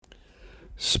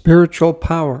Spiritual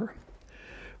power.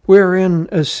 We're in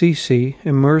Assisi,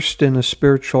 immersed in a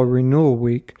spiritual renewal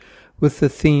week with the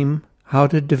theme, How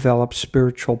to Develop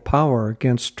Spiritual Power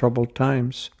Against Troubled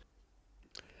Times.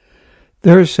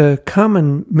 There's a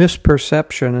common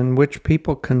misperception in which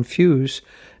people confuse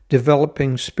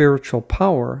developing spiritual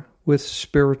power with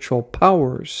spiritual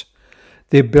powers,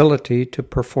 the ability to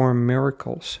perform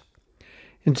miracles.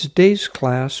 In today's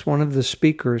class, one of the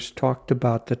speakers talked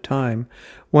about the time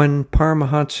when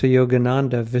Paramahansa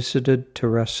Yogananda visited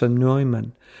Teresa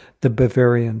Neumann, the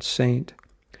Bavarian saint.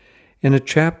 In a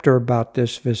chapter about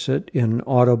this visit in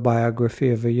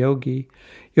Autobiography of a Yogi,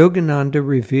 Yogananda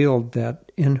revealed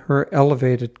that in her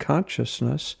elevated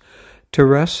consciousness,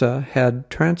 Teresa had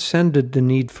transcended the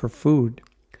need for food.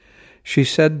 She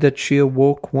said that she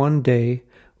awoke one day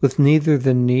with neither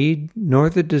the need nor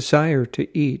the desire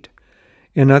to eat.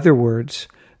 In other words,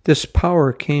 this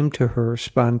power came to her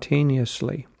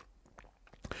spontaneously.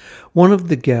 One of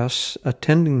the guests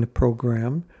attending the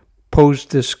program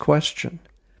posed this question: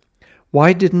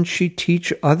 why didn't she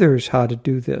teach others how to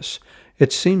do this?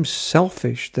 It seems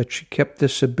selfish that she kept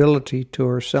this ability to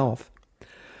herself.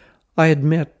 I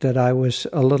admit that I was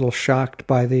a little shocked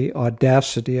by the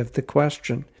audacity of the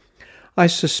question. I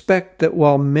suspect that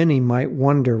while many might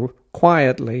wonder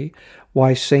quietly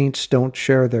why saints don't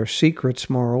share their secrets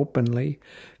more openly,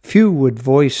 few would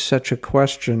voice such a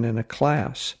question in a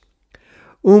class.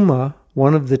 Uma,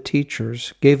 one of the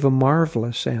teachers, gave a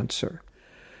marvelous answer.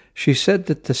 She said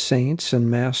that the saints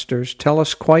and masters tell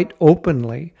us quite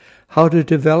openly how to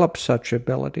develop such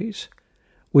abilities.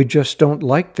 We just don't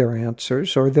like their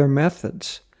answers or their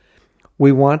methods.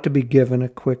 We want to be given a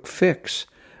quick fix,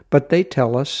 but they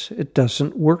tell us it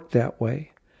doesn't work that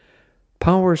way.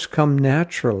 Powers come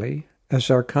naturally as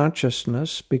our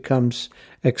consciousness becomes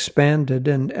expanded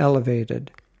and elevated.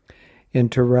 In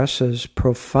Teresa's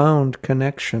profound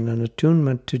connection and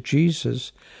attunement to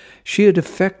Jesus, she had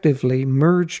effectively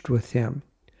merged with him.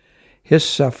 His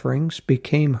sufferings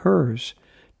became hers,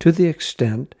 to the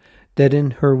extent that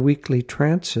in her weekly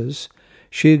trances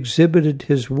she exhibited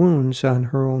his wounds on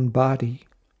her own body.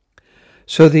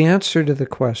 So the answer to the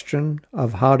question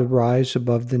of how to rise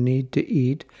above the need to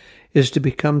eat is to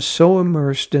become so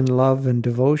immersed in love and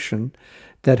devotion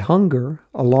that hunger,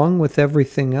 along with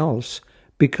everything else,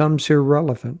 becomes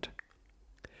irrelevant.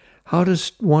 How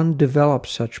does one develop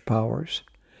such powers?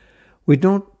 We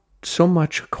don't so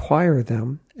much acquire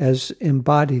them as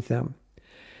embody them.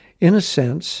 In a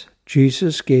sense,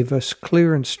 Jesus gave us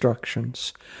clear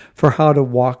instructions for how to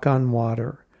walk on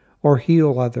water, or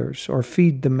heal others, or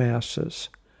feed the masses.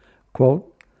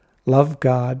 Quote, "Love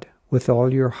God with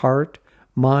all your heart,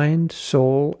 mind,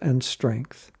 soul, and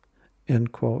strength."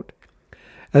 End quote.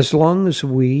 As long as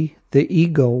we, the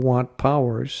ego, want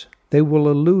powers, they will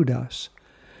elude us.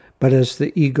 But as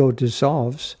the ego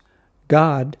dissolves,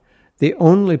 God, the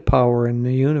only power in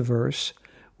the universe,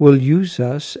 will use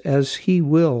us as He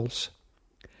wills.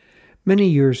 Many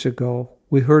years ago,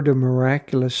 we heard a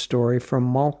miraculous story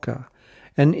from Malka,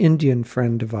 an Indian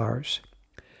friend of ours.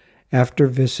 After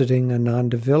visiting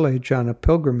Ananda village on a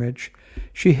pilgrimage,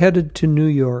 she headed to New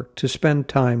York to spend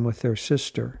time with her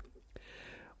sister.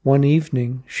 One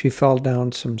evening, she fell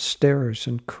down some stairs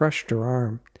and crushed her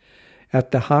arm.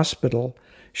 At the hospital,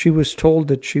 she was told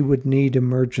that she would need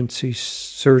emergency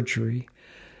surgery.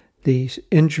 The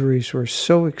injuries were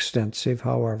so extensive,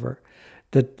 however,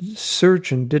 that the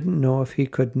surgeon didn't know if he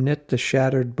could knit the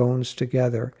shattered bones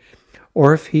together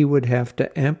or if he would have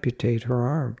to amputate her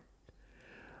arm.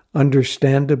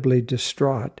 Understandably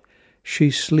distraught, she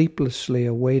sleeplessly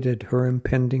awaited her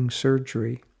impending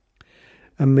surgery.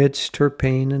 Amidst her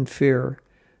pain and fear,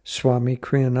 Swami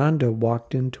Kriyananda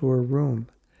walked into her room.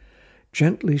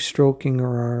 Gently stroking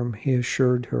her arm, he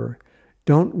assured her,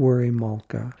 "Don't worry,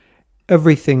 Malka.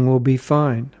 Everything will be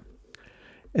fine."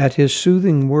 At his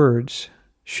soothing words,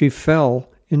 she fell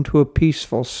into a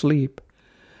peaceful sleep.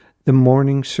 The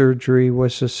morning surgery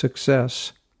was a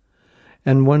success,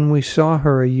 and when we saw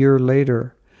her a year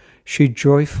later, she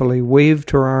joyfully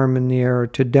waved her arm in the air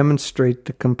to demonstrate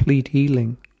the complete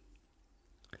healing.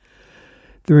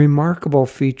 The remarkable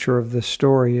feature of the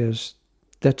story is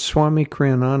that Swami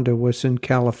Kriyananda was in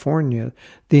California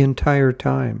the entire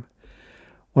time.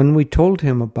 When we told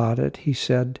him about it, he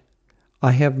said,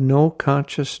 "I have no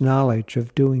conscious knowledge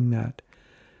of doing that."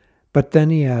 But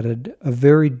then he added a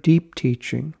very deep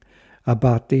teaching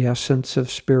about the essence of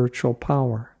spiritual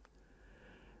power.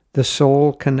 The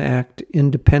soul can act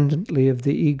independently of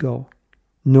the ego,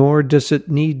 nor does it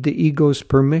need the ego's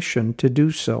permission to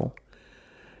do so.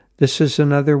 This is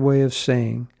another way of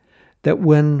saying that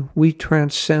when we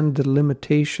transcend the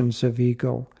limitations of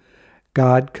ego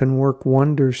God can work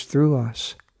wonders through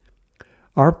us.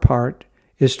 Our part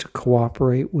is to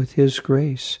cooperate with His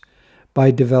grace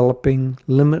by developing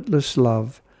limitless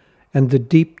love and the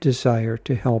deep desire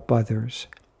to help others.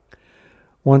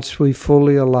 Once we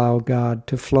fully allow God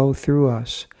to flow through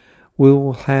us, we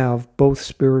will have both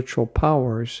spiritual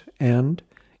powers and,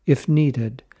 if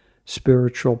needed,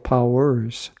 spiritual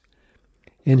powers.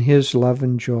 In His love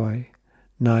and joy,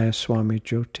 Nayaswami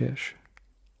Jyotish.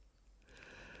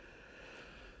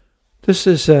 This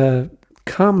is a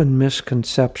common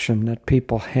misconception that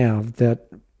people have, that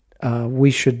we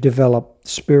should develop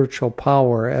spiritual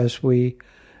power as we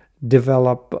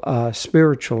develop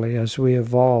spiritually, as we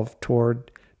evolve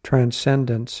toward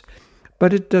transcendence.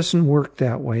 But it doesn't work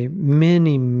that way.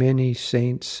 Many, many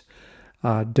saints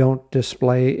don't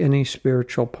display any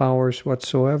spiritual powers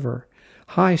whatsoever.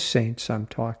 High saints I'm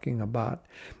talking about.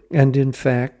 And in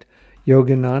fact,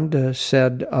 Yogananda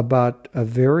said about a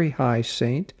very high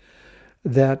saint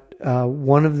that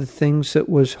one of the things that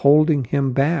was holding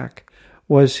him back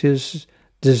was his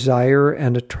desire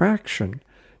and attraction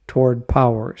toward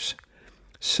powers.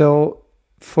 So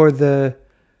for the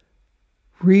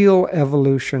real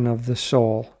evolution of the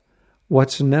soul,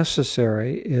 what's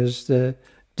necessary is the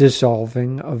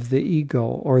dissolving of the ego,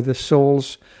 or the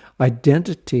soul's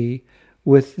identity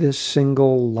with this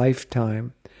single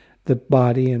lifetime, the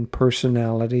body and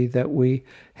personality that we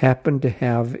happen to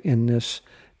have in this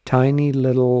tiny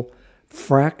little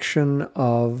fraction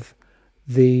of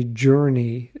the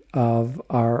journey of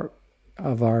our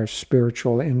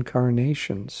spiritual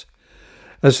incarnations.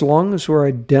 As long as we're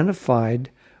identified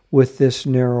with this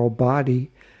narrow body,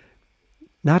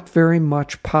 not very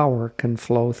much power can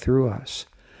flow through us.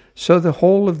 So the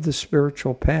whole of the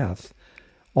spiritual path,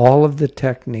 all of the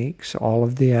techniques, all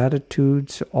of the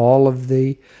attitudes, all of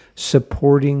the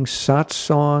supporting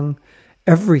satsang,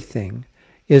 everything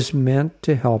is meant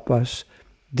to help us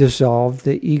dissolve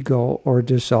the ego or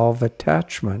dissolve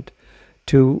attachment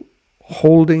to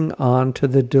holding on to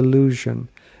the delusion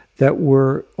that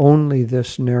we're only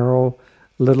this narrow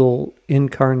little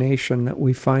incarnation that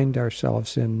we find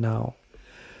ourselves in now.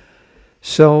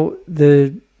 So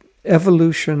the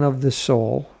evolution of the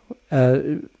soul,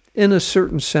 in a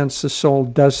certain sense, the soul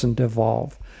doesn't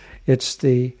evolve. It's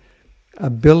the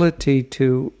ability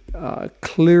to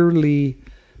clearly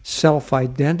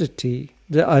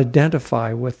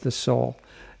identify with the soul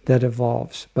that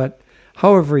evolves. But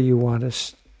however you want to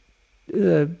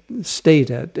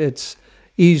state it, it's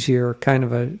easier, kind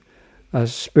of a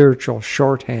spiritual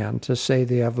shorthand to say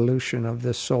the evolution of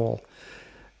the soul.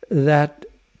 That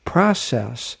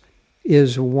process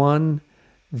is one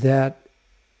that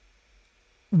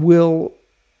will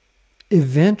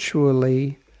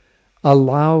eventually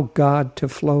allow God to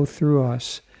flow through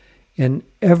us in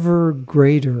ever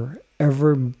greater,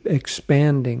 ever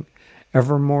expanding,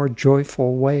 ever more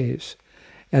joyful ways.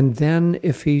 And then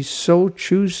if He so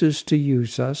chooses to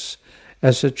use us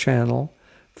as a channel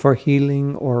for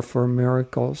healing or for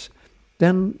miracles,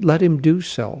 then let Him do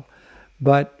so.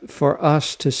 But for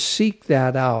us to seek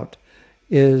that out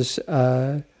is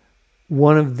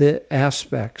one of the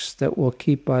aspects that will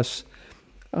keep us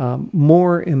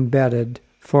more embedded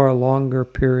for a longer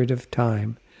period of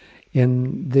time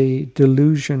in the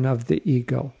delusion of the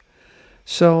ego.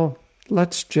 So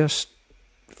let's just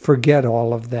forget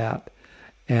all of that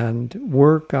and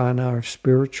work on our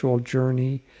spiritual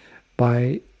journey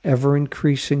by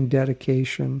ever-increasing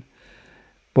dedication,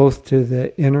 both to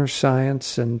the inner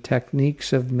science and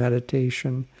techniques of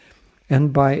meditation,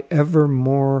 and by ever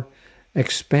more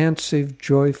expansive,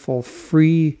 joyful,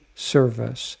 free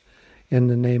service in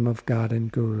the name of God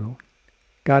and Guru.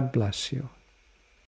 God bless you.